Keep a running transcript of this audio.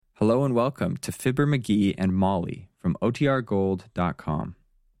Hello and welcome to Fibber McGee and Molly from OTRGold.com.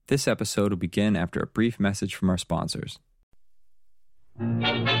 This episode will begin after a brief message from our sponsors. The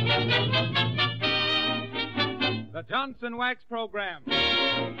Johnson Wax Program,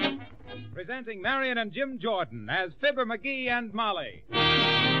 presenting Marion and Jim Jordan as Fibber McGee and Molly.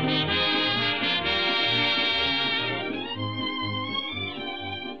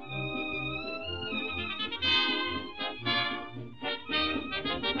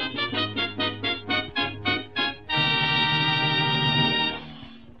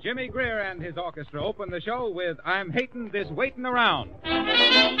 Jimmy Greer and his orchestra open the show with I'm Hatin' This Waitin' Around.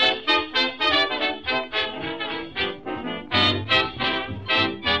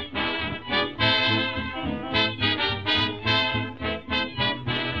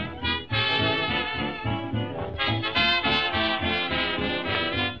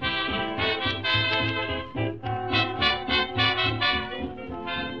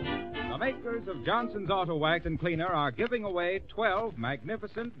 Of Johnson's Auto Wax and Cleaner are giving away 12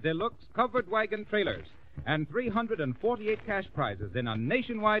 magnificent deluxe covered wagon trailers and 348 cash prizes in a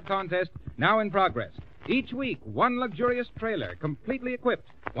nationwide contest now in progress. Each week, one luxurious trailer, completely equipped,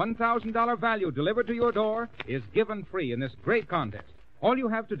 $1,000 value delivered to your door, is given free in this great contest. All you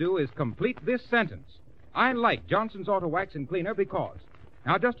have to do is complete this sentence. I like Johnson's Auto Wax and Cleaner because.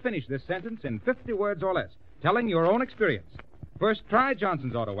 Now just finish this sentence in 50 words or less, telling your own experience. First, try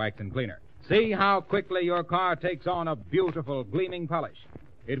Johnson's Auto Wax and Cleaner. See how quickly your car takes on a beautiful, gleaming polish.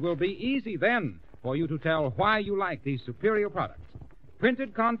 It will be easy then for you to tell why you like these superior products.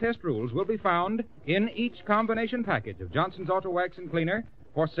 Printed contest rules will be found in each combination package of Johnson's Auto Wax and Cleaner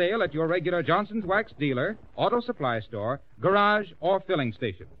for sale at your regular Johnson's Wax dealer, auto supply store, garage, or filling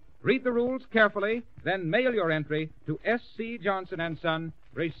station. Read the rules carefully, then mail your entry to S.C. Johnson & Son,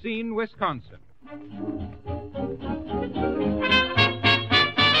 Racine, Wisconsin.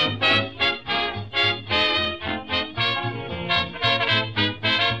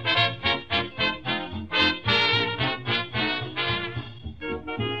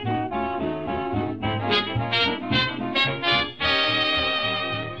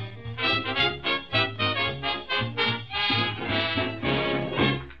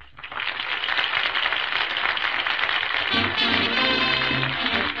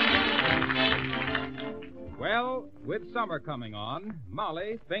 With summer coming on,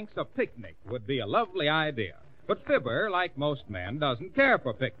 Molly thinks a picnic would be a lovely idea. But Fibber, like most men, doesn't care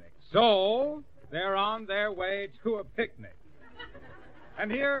for picnics. So, they're on their way to a picnic. And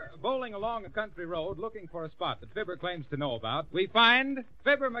here, bowling along a country road, looking for a spot that Fibber claims to know about, we find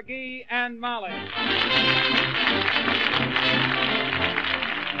Fibber McGee and Molly.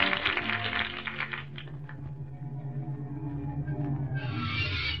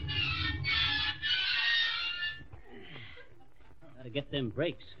 Get them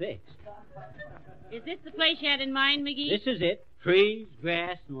brakes fixed. Is this the place you had in mind, McGee? This is it. Trees,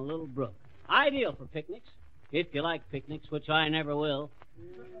 grass, and a little brook. Ideal for picnics. If you like picnics, which I never will.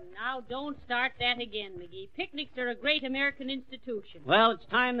 Now, don't start that again, McGee. Picnics are a great American institution. Well, it's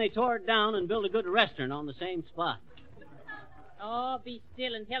time they tore it down and built a good restaurant on the same spot. Oh, be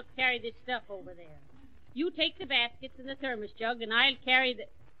still and help carry this stuff over there. You take the baskets and the thermos jug, and I'll carry the...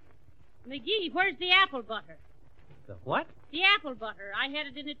 McGee, where's the apple butter? The what? The apple butter. I had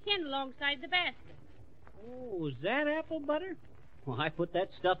it in a tin alongside the basket. Oh, is that apple butter? Well, I put that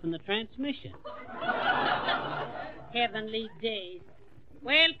stuff in the transmission. Heavenly days.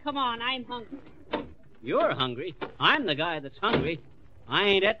 Well, come on, I'm hungry. You're hungry? I'm the guy that's hungry. I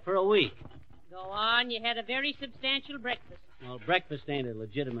ain't et for a week. Go on, you had a very substantial breakfast. Well, breakfast ain't a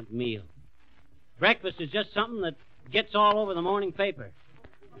legitimate meal. Breakfast is just something that gets all over the morning paper.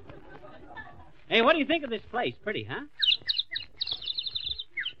 Hey, what do you think of this place? Pretty, huh?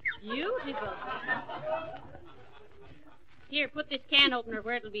 Beautiful. Here, put this can opener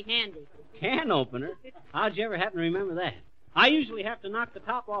where it'll be handy. Can opener? How'd you ever happen to remember that? I usually have to knock the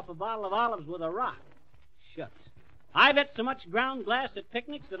top off a bottle of olives with a rock. Shucks. I've ate so much ground glass at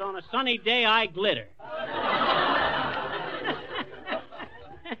picnics that on a sunny day I glitter.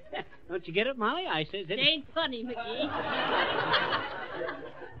 Don't you get it, Molly? I says it. It ain't funny, McGee.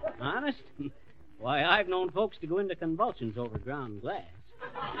 Honest? Why, I've known folks to go into convulsions over ground glass.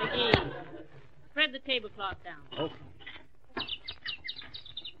 McGee, spread the tablecloth down. Okay.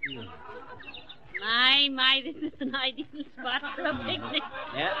 My, this is an ideal spot for a picnic.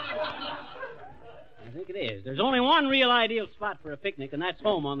 Yeah. I think it is. There's only one real ideal spot for a picnic, and that's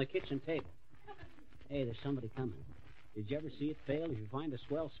home on the kitchen table. Hey, there's somebody coming. Did you ever see it fail? If you find a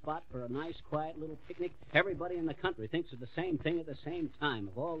swell spot for a nice, quiet little picnic, everybody in the country thinks of the same thing at the same time,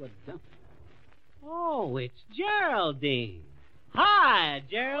 of all the dump. Oh, it's Geraldine. Hi,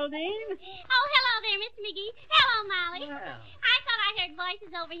 Geraldine. Oh, hello there, Mr. McGee. Hello, Molly. Well. I thought I heard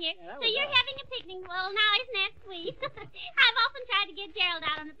voices over here. Yeah, that So was you're us. having a picnic. Well, now, isn't that sweet? I've often tried to get Gerald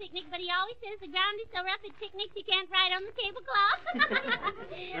out on a picnic, but he always says the ground is so rough at picnics you can't ride on the tablecloth.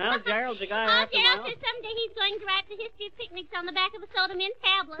 Well, Gerald's a guy Oh, after my Gerald own. says someday he's going to write the history of picnics on the back of a soda mint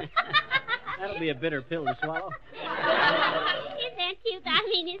tablet. That'll be a bitter pill to swallow. Isn't that cute? I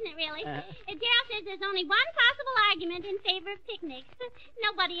mean, isn't it really? Gerald says there's only one possible argument in favor of picnics.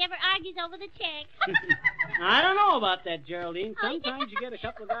 Nobody ever argues over the check. I don't know about that, Geraldine. Oh, yeah. Sometimes you get a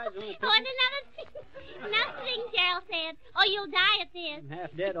couple of guys on a Oh, and picnic. another thing Gerald said. Oh, you'll die at this. I'm half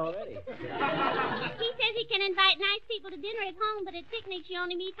dead already. He says he can invite nice people to dinner at home, but at picnics you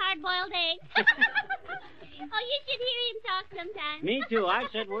only meet hard-boiled eggs. Oh, you should hear him talk sometime. Me too. I've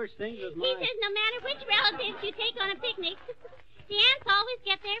said worse things with He mine. says no matter which relatives you take on a picnic, the ants always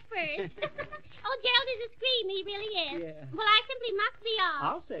get there first. Oh, Gerald is a scream. He really is. Yeah. Well, I simply must be off.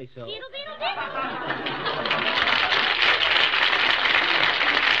 I'll say so. Diddle, diddle, diddle.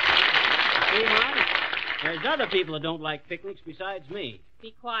 See, Mike? There's other people that don't like picnics besides me.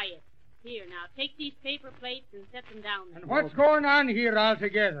 Be quiet. Here, now, take these paper plates and set them down there. And what's going on here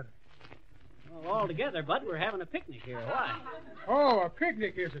altogether? Well, all together, Bud, we're having a picnic here. Why? Oh, a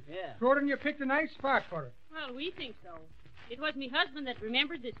picnic, is it? Yeah. Sure, then you picked a nice spot for it. Well, we think so. It was me husband that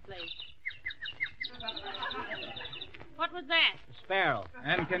remembered this place. What was that? A sparrow.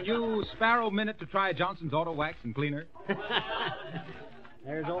 And can you spare a minute to try Johnson's Auto Wax and Cleaner?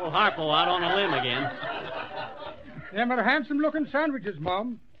 There's old Harpo out on a limb again. Them are handsome-looking sandwiches,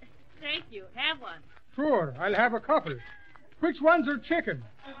 Mom. Thank you. Have one. Sure, I'll have a couple. Which ones are chicken?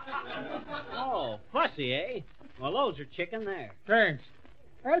 Oh, fussy, eh? Well, those are chicken there. Thanks.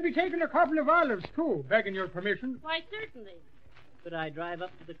 I'll be taking a couple of olives, too, begging your permission. Why, certainly. Could I drive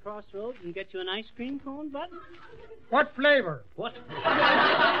up to the crossroads and get you an ice cream cone, Bud? What flavor? What?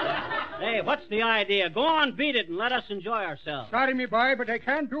 Hey, what's the idea? Go on, beat it, and let us enjoy ourselves. Sorry, me boy, but I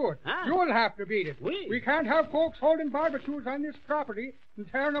can't do it. Huh? You'll have to beat it. We? can't have folks holding barbecues on this property and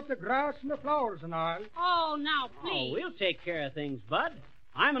tearing up the grass and the flowers and all. Oh, now, Oh, please. we'll take care of things, Bud.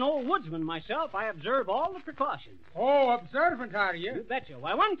 I'm an old woodsman myself. I observe all the precautions. Oh, observant, are You you? betcha.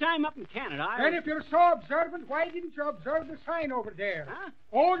 Why, one time up in Canada, I... Then if you're so observant, why didn't you observe the sign over there? Huh?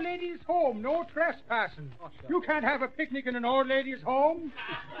 Old lady's home, no trespassing. Oh, sure. You can't have a picnic in an old lady's home.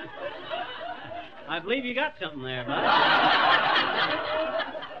 I believe you got something there, Bud.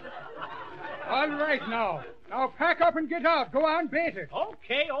 All right, now. Now pack up and get out. Go on, bait it.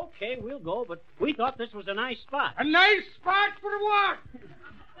 Okay, we'll go, but we thought this was a nice spot. A nice spot for what?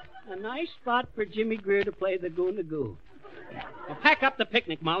 A nice spot for Jimmy Greer to play the goo-na-goo. Well, pack up the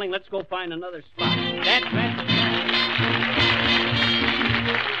picnic, Molly, and let's go find another spot. That's right.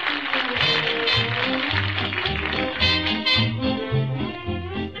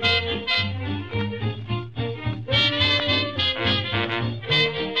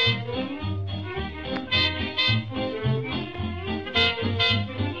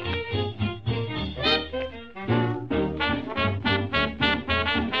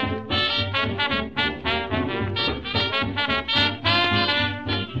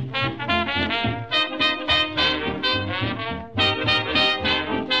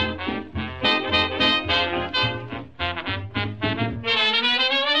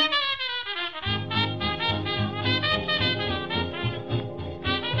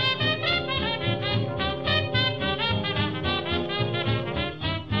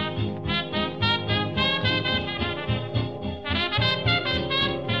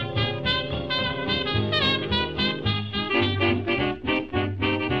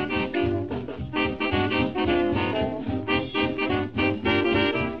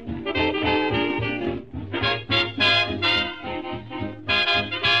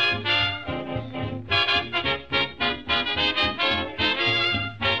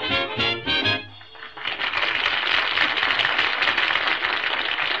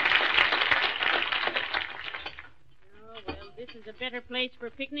 Better place for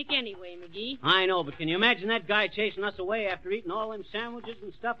a picnic anyway, McGee. I know, but can you imagine that guy chasing us away after eating all them sandwiches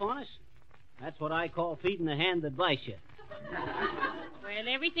and stuff on us? That's what I call feeding the hand that bites you. Well,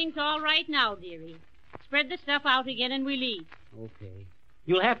 everything's all right now, dearie. Spread the stuff out again and we leave. Okay.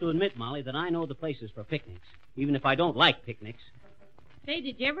 You'll have to admit, Molly, that I know the places for picnics, even if I don't like picnics. Say,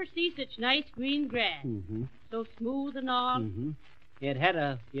 did you ever see such nice green grass? Mm-hmm. So smooth and all? Mm-hmm. It had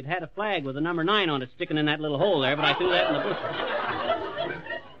a flag with a number 9 on it sticking in that little hole there, but I threw that in the bush.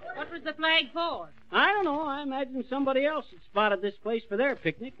 What was was the flag for? I don't know. I imagine somebody else had spotted this place for their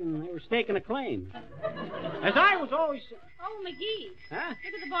picnic, and they were staking a claim. As I was always... Oh, McGee. Huh?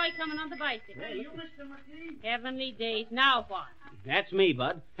 Look at the boy coming on the bicycle. Hey, you, Mr. McGee? Heavenly days. Now what? That's me,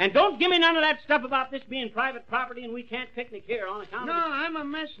 Bud. And don't give me none of that stuff about this being private property and we can't picnic here on account No, of... I'm a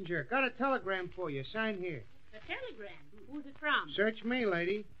messenger. Got a telegram for you. Sign here. A telegram. Who's it from? Search me,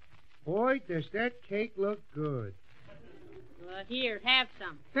 lady. Boy, does that cake look good. Well, here, have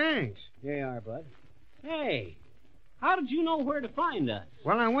some. Thanks. Here you are, Bud. Hey, how did you know where to find us?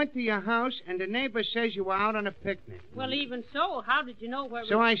 Well, I went to your house, and the neighbor says you were out on a picnic. Well, even so, how did you know where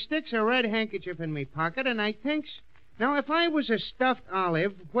So we... I sticks a red handkerchief in me pocket, and I thinks, now, if I was a stuffed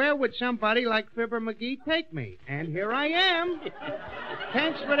olive, where would somebody like Fibber McGee take me? And here I am.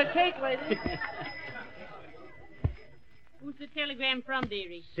 Thanks for the cake, lady. Who's the telegram from,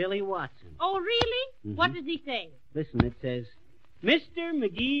 dearie? Silly Watson. Oh, really? Mhm. What does he say? Listen, it says, Mr.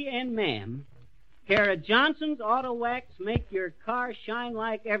 McGee and Ma'am, care of Johnson's Auto Wax Make Your Car Shine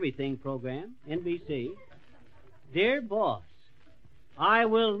Like Everything program, NBC. Dear boss, I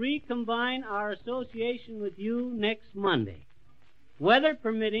will recombine our association with you next Monday, weather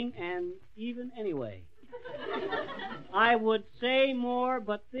permitting and even anyway. I would say more,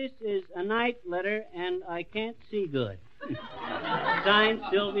 but this is a night letter and I can't see good. Signed,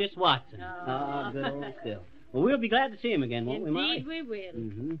 Sylvius Watson. Good old Sil. Well, we'll be glad to see him again, won't we, Molly? Indeed we will.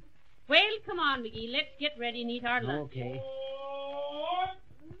 Mm-hmm. Well, come on, McGee. Let's get ready and eat our lunch. Okay.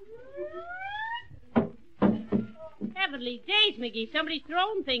 Heavenly days, McGee. Somebody's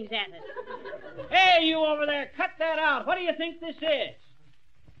throwing things at us. Hey, you over there, cut that out. What do you think this is?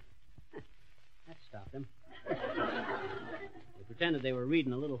 That stopped them. They pretended they were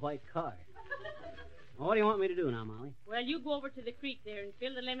reading a little white card. Well, what do you want me to do now, Molly? Well, you go over to the creek there and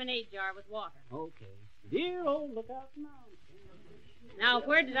fill the lemonade jar with water. Okay. Dear old lookout now. Now,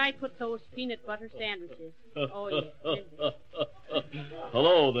 where did I put those peanut butter sandwiches? Oh, yes.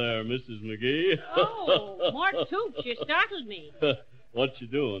 Hello there, Mrs. McGee. Oh, Mort Toops, you startled me. What you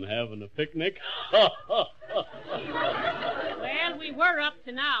doing, having a picnic? Well, we were up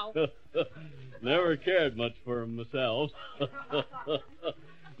to now. Never cared much for 'em myself.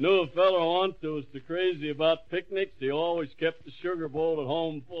 Knew a fellow once who was so crazy about picnics, he always kept the sugar bowl at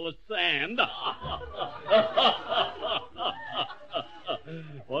home full of sand.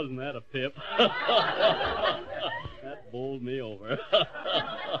 Wasn't that a pip? That bowled me over.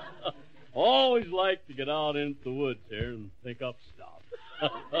 Always like to get out into the woods here and think up stuff.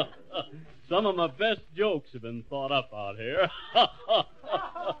 Some of my best jokes have been thought up out here.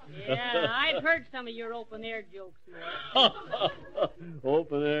 Yeah, I've heard some of your open-air jokes, Mort.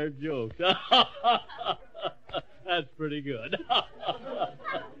 Open-air jokes. That's pretty good.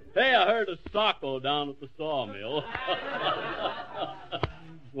 Hey, I heard a socko down at the sawmill.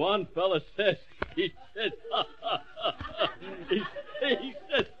 One fella says, he said,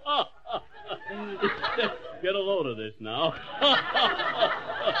 get a load of this now.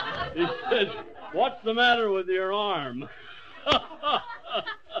 He says, what's the matter with your arm?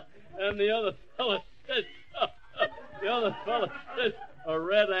 And the other fella says, a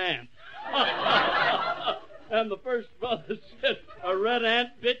red ant. And the first brother said, a red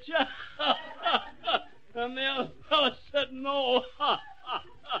ant bit ya? And the other fella said, no.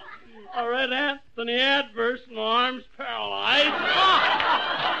 A red ant and the adverse, and my arm's paralyzed.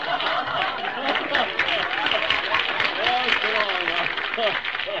 Well, so long now.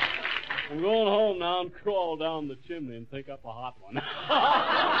 I'm going home now and crawl down the chimney and pick up a hot one.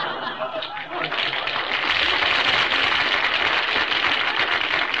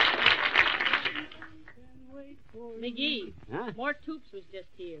 McGee, Huh? Mort Toops was just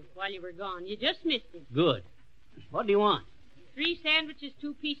here while you were gone. You just missed him. Good. What do you want? 3 sandwiches,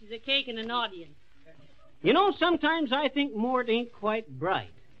 2 pieces of cake, and an audience. You know, sometimes I think Mort ain't quite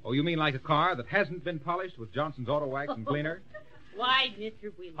bright. Oh, you mean like a car that hasn't been polished with Johnson's Auto Wax and Cleaner? Why,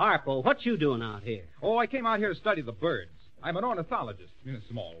 Mr. Wheeler? Harpo, what you doing out here? Oh, I came out here to study the birds. I'm an ornithologist, in a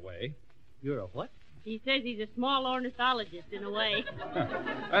small way. You're a what? He says he's a small ornithologist in a way.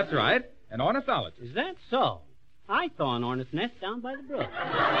 That's right, an ornithologist. Is that so? I saw an hornet's nest down by the brook.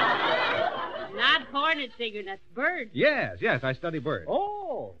 Not hornets, Sigurd, that's birds. Yes, I study birds.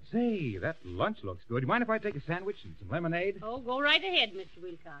 Oh. Say, that lunch looks good. You mind if I take a sandwich and some lemonade? Oh, go right ahead, Mr.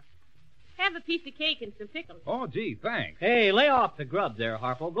 Wilcox. Have a piece of cake and some pickles. Oh, gee, thanks. Hey, lay off the grub there,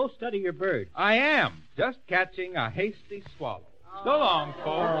 Harpo. Go study your bird. I am. Just catching a hasty swallow. Oh. So long,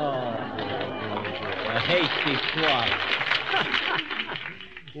 folks. A hasty swallow.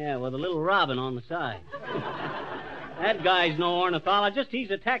 Yeah, with a little robin on the side. That guy's no ornithologist. He's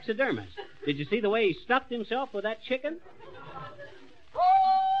a taxidermist. Did you see the way he stuffed himself with that chicken?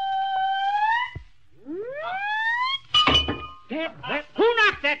 Dad, who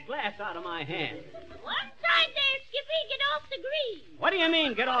knocked that glass out of my hand? One side there, Skippy. Get off the green. What do you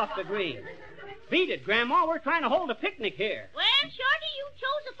mean, get off the green? Beat it, Grandma. We're trying to hold a picnic here. Well, Shorty, you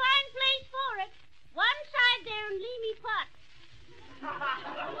chose a fine place for it. One side there and leave me putt.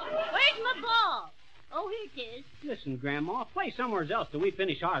 Where's my ball? Oh, here it is. Listen, Grandma, play somewhere else till we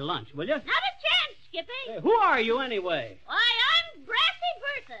finish our lunch, will you? Not a chance, Skippy. Hey, who are you anyway? Why, I'm Brassy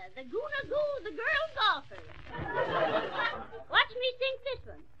Bertha, the Goona-Goo, the girl golfer. Watch me sing this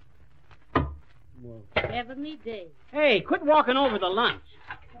one. Well, Heavenly day. hey, quit walking over the lunch.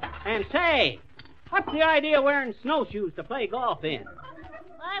 And say, what's the idea of wearing snowshoes to play golf in?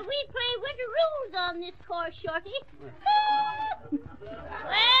 Why, we play winter rules on this course, Shorty.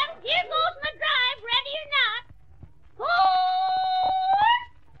 Well, here goes my drive, ready or not.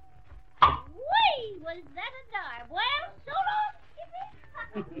 Whee! Was that a dive? Well, so long,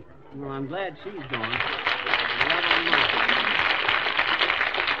 Skippy. Well, I'm glad she's gone.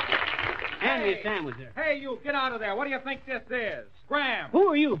 Hand me a sandwich there. Hey, you, get out of there. What do you think this is? Scram! Who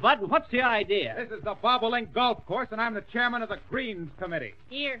are you, Bud, and what's the idea? This is the Bobolink Golf Course, and I'm the chairman of the Greens Committee.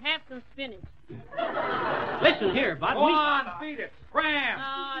 Here, have some spinach. Listen here, Bud. Go on, beat it. Scram!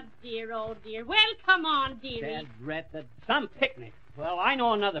 Oh, dear. Well, come on, dearie. Dad, Brett, some picnic. Well, I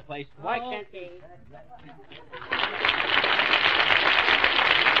know another place. Why can't Okay.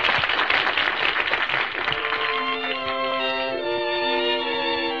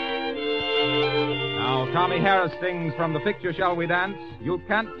 Now, Tommy Harris sings from the picture Shall We Dance? You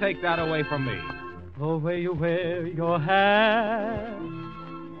can't take that away from me. The way you wear your hat,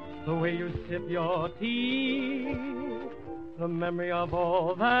 the way you sip your tea, the memory of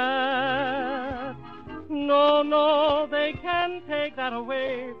all that. No, they can't take that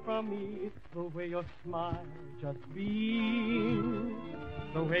away from me. The way your smile just beams,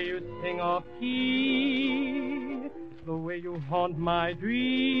 the way you sing off key, the way you haunt my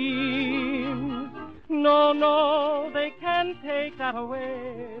dreams. No, they can't take that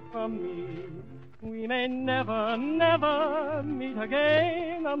away from me. We may never meet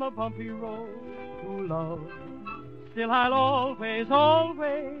again on the bumpy road to love. Still I'll always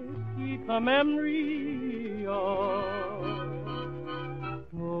keep the memory of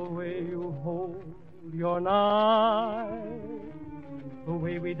the way you hold your knife, the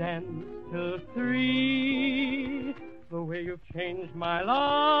way we danced till 3, the way you've changed my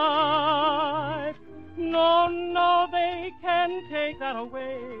life. No, they can't take that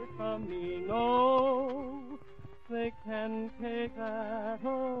away from me. No, they can't take that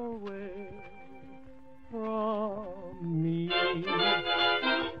away from me.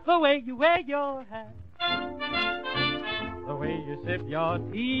 The way you wear your hat, the way you sip your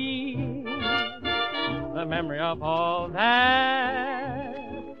tea, the memory of all that.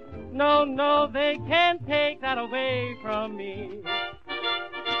 No, they can't take that away from me.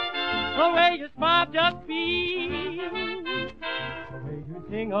 The way you smile just beams, the way you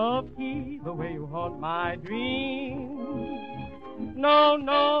sing off key, the way you haunt my dreams.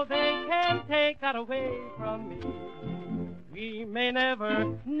 No, they can't take that away from me. We may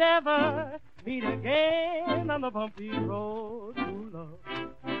never meet again on the bumpy road to love.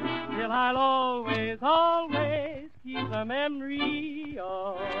 Still I'll always keep the memory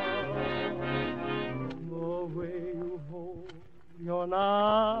of the way you hold your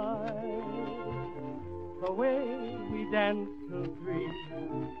knife, the way we danced till 3,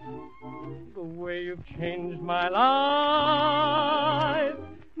 the way you've changed my life.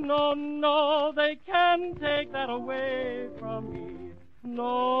 No, they can't take that away from me.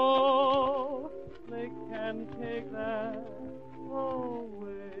 No, they can't take that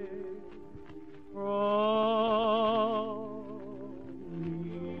away from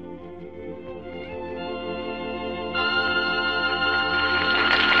me.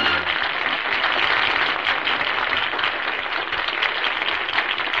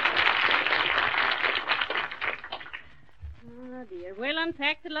 Oh, dear. We'll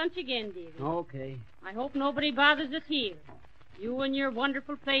unpack the lunch again, dearie. Okay. I hope nobody bothers us here. You and your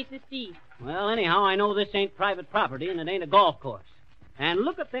wonderful place is Steve. Well, anyhow, I know this ain't private property and it ain't a golf course. And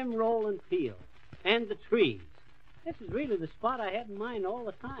look at them rolling fields and the trees. This is really the spot I had in mind all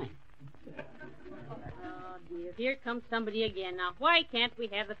the time. Oh, dear. Here comes somebody again. Now, why can't we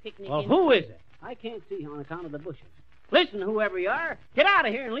have a picnic Well, in... who is it? I can't see on account of the bushes. Listen, whoever you are, get out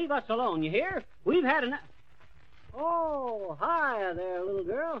of here and leave us alone, you hear? We've had enough. Oh, hi there, little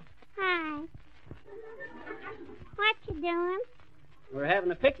girl. Hi. What you doing? We're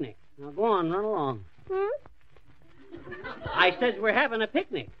having a picnic. Now go on, run along. I says we're having a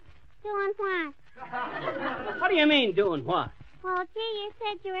picnic. Doing what? What do you mean, doing what? Well, gee, you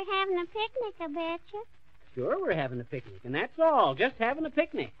said you were having a picnic, I betcha. Sure, we're having a picnic, and that's all. Just having a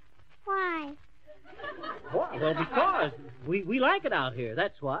picnic. Why? Why? Well, because we like it out here,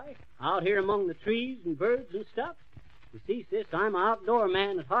 that's why. Out here among the trees and birds and stuff. You see, sis, I'm an outdoor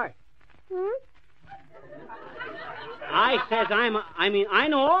man at heart. I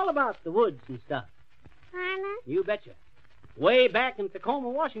know all about the woods and stuff. Anna? You betcha. Way back in Tacoma,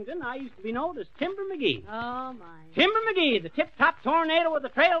 Washington, I used to be known as Timber McGee. Oh, my. Timber McGee, the tip-top tornado with the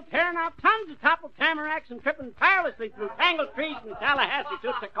trail tearing out tons of toppled tamaracks and tripping tirelessly through tangled trees from Tallahassee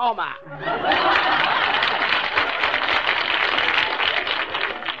to Tacoma.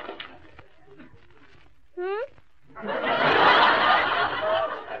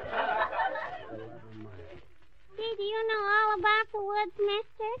 Gee, do you know all about the woods,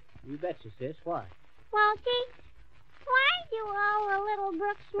 mister? You betcha, sis. Why? Well, gee, why do all the little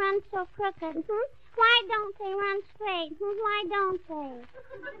brooks run so crooked? Why don't they run straight? Why don't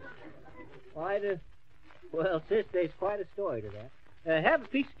they? Well, sis, there's quite a story to that. Have a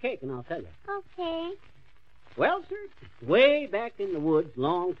piece of cake and I'll tell you. Okay. Well, sir, way back in the woods,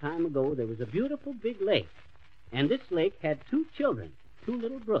 long time ago, there was a beautiful big lake. And this lake had 2 children, 2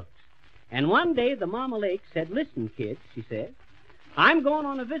 little brooks. And one day the Mama Lake said, "Listen, kids," she said, "I'm going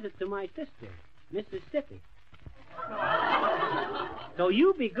on a visit to my sister, Mississippi. So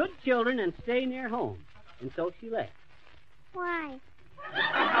you be good children and stay near home." And so she left. Why?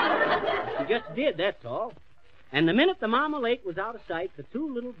 She just did, that's all. And the minute the Mama Lake was out of sight, the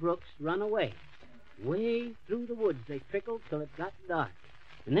 2 little brooks run away. Way through the woods they trickled till it got dark.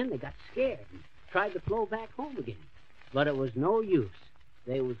 And then they got scared and tried to flow back home again. But it was no use.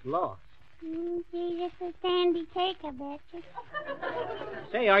 They was lost. Gee, this is dandy cake, I betcha.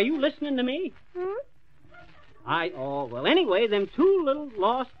 Say, are you listening to me? Well, anyway, them 2 little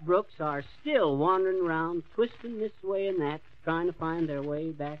lost brooks are still wandering around, twisting this way and that, trying to find their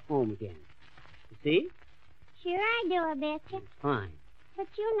way back home again. You see? Sure I do, I betcha. Fine. But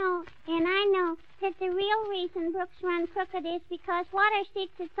you know, and I know, that the real reason brooks run crooked is because water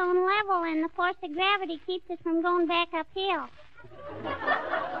seeks its own level and the force of gravity keeps it from going back uphill.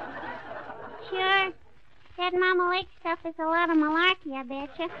 Sure. That Mama Lake stuff is a lot of malarkey, I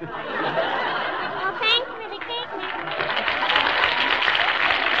betcha. Well, thanks for the cake,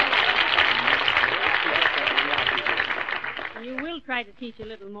 You will try to teach a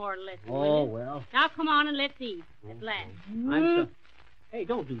little more lesson. Oh, well. Now come on and let's eat at last. I'm so... Hey,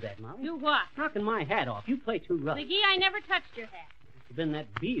 don't do that, Molly. Do what? Knocking my hat off. You play too rough. McGee, I never touched your hat. Must have been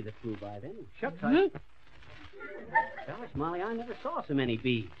that bee that flew by then. Shucks, Gosh, Molly, I never saw so many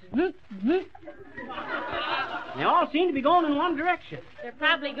bees. They all seem to be going in one direction. They're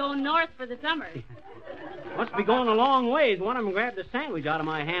probably going north for the summer. Must be going a long ways. One of them grabbed a sandwich out of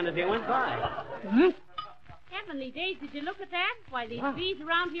my hand as they went by. Heavenly days, did you look at that? Why, these bees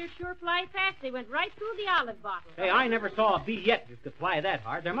around here sure fly fast. They went right through the olive bottle. Hey, I never saw a bee yet that could fly that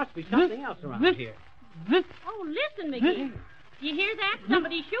hard. There must be something else around here. Oh, listen, McGee. You hear that?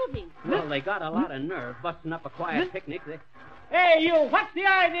 Somebody's shooting. Well, they got a lot of nerve busting up a quiet picnic. Hey, you, what's the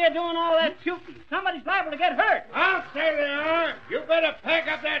idea of doing all that shooting? Somebody's liable to get hurt. I'll say they are. You better pack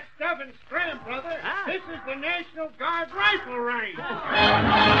up that stuff and scram, brother. This is the National Guard rifle range.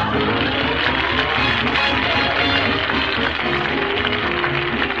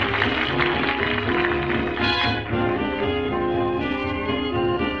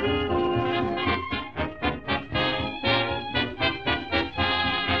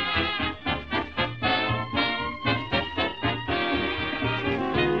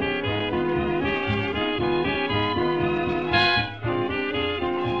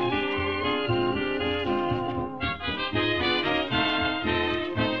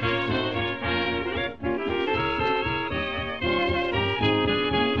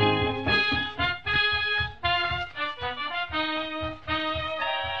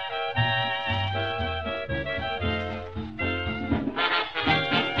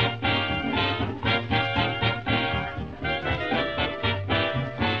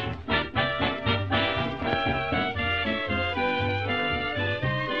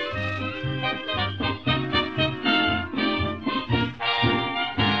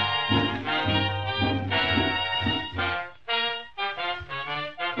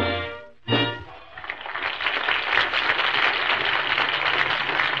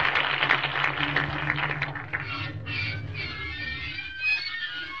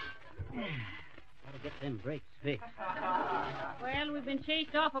 Well, we've been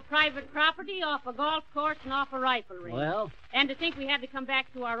chased off a private property, off a golf course, and off a rifle range. Well? And to think we had to come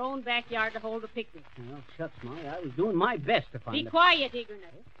back to our own backyard to hold a picnic. Well, shucks, Molly, I was doing my best to find Be quiet,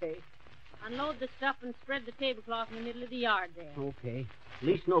 Eagerness. Okay. Unload the stuff and spread the tablecloth in the middle of the yard there. Okay. At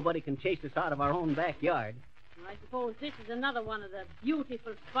least nobody can chase us out of our own backyard. Well, I suppose this is another one of the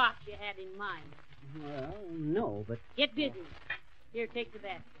beautiful spots you had in mind. Well, no, but... Get busy. Here, take the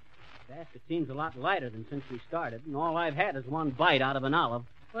basket. The basket seems a lot lighter than since we started, and all I've had is one bite out of an olive.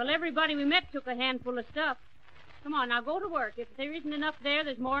 Well, everybody we met took a handful of stuff. Come on, now go to work. If there isn't enough there,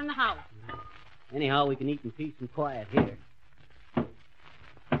 there's more in the house. Anyhow, we can eat in peace and quiet here.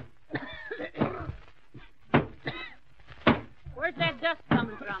 Where's that dust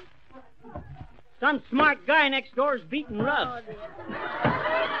coming from? Some smart guy next door is beating Russ. Oh, dear.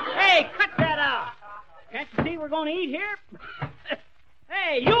 Hey, cut that out. Can't you see we're going to eat here?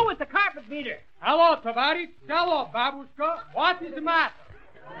 Hey, you with the carpet beater. Hello, Tavares. Hello, Babushka. What is the matter?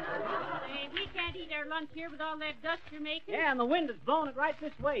 Hey, we can't eat our lunch here with all that dust you're making. Yeah, and the wind is blowing it right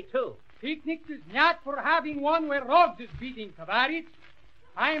this way, too. Picnics is not for having one where Rogs is beating, Tavares.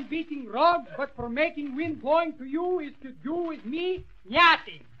 I am beating Rogs, but for making wind blowing to you is to do with me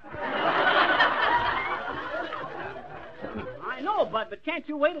nothing. I know, Bud, but can't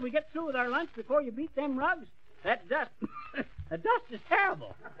you wait till we get through with our lunch before you beat them rugs? That dust, the dust is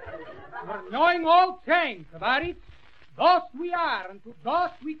terrible. You're knowing all saying, Tavares. Dust we are, and to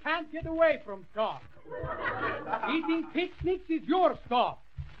dust we can't get away from stuff. Eating picnics is your stuff.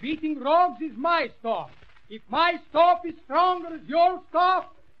 Beating Rogs is my stuff. If my stuff is stronger as your stuff,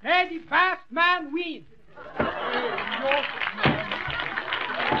 then the fast man wins.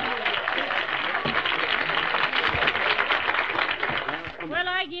 Well,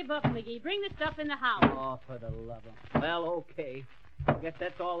 I give up, McGee. Bring the stuff in the house. Oh, for the love of... Well, okay. I guess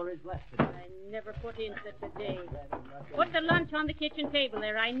that's all there is left today. I never put in such a day. Put the lunch on the kitchen table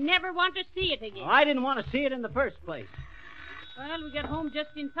there. I never want to see it again. I didn't want to see it in the first place. Well, we got home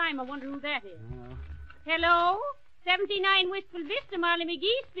just in time. I wonder who that is. Hello? 79 Wistful Vista, Marley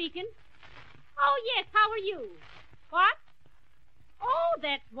McGee speaking. Oh, yes, how are you? What? Oh,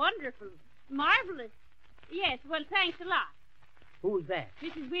 that's wonderful. Marvelous. Yes, well, thanks a lot. Who's that?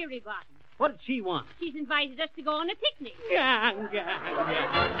 Mrs. Wearybottom. What did she want? She's invited us to go on a picnic. Yeah.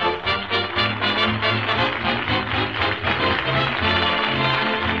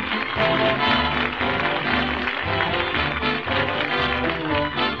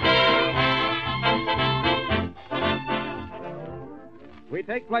 We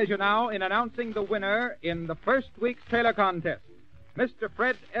take pleasure now in announcing the winner in the first week's trailer contest. Mr.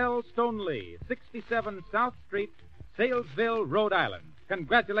 Fred L. Stoneley, 67 South Street, Salesville, Rhode Island.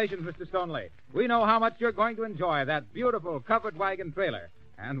 Congratulations, Mr. Stoneley. We know how much you're going to enjoy that beautiful covered wagon trailer,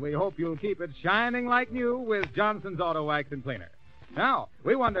 and we hope you'll keep it shining like new with Johnson's Auto Wax and Cleaner. Now,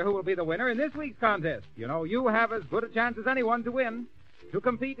 we wonder who will be the winner in this week's contest. You know, you have as good a chance as anyone to win. To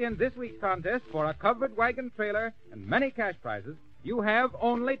compete in this week's contest for a covered wagon trailer and many cash prizes, you have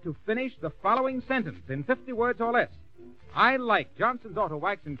only to finish the following sentence in 50 words or less. I like Johnson's Auto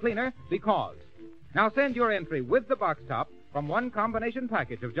Wax and Cleaner because. Now send your entry with the box top from one combination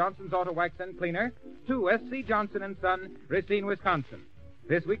package of Johnson's Auto Wax and Cleaner to S.C. Johnson & Son, Racine, Wisconsin.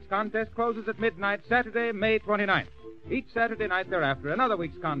 This week's contest closes at midnight, Saturday, May 29th. Each Saturday night thereafter, another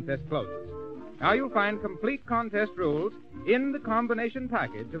week's contest closes. Now you'll find complete contest rules in the combination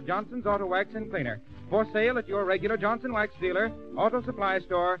package of Johnson's Auto Wax and Cleaner for sale at your regular Johnson Wax dealer, auto supply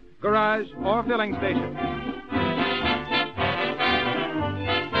store, garage, or filling station.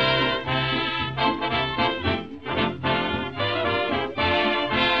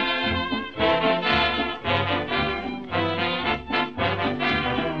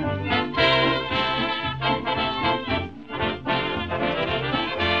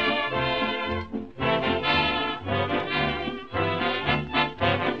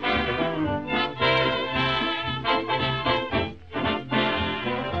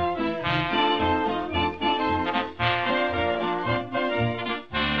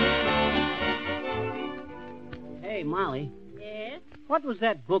 Molly. Yes? What was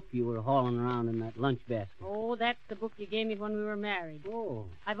that book you were hauling around in that lunch basket? Oh, that's the book you gave me when we were married. Oh.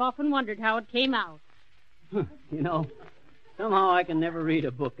 I've often wondered how it came out. You know, somehow I can never read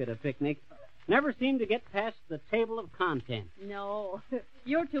a book at a picnic. Never seem to get past the table of contents. No.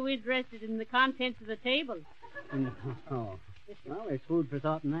 You're too interested in the contents of the table. Oh. Well, there's food for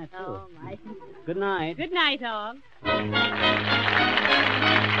thought in that, too. Oh, my. Good night. Good night, all.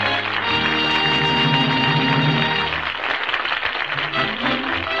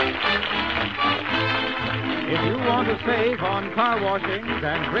 If you want to save on car washings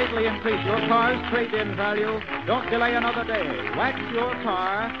and greatly increase your car's trade-in value, don't delay another day. Wax your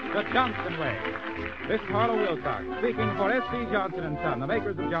car the Johnson way. This is Harlow Wilcox, speaking for S.C. Johnson & Son, the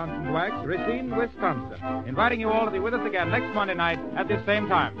makers of Johnson's Wax, Racine, Wisconsin, inviting you all to be with us again next Monday night at this same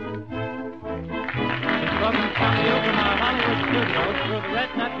time. programs come to you from our Hollywood studios through the Red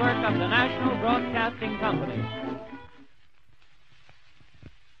Network of the National Broadcasting Company.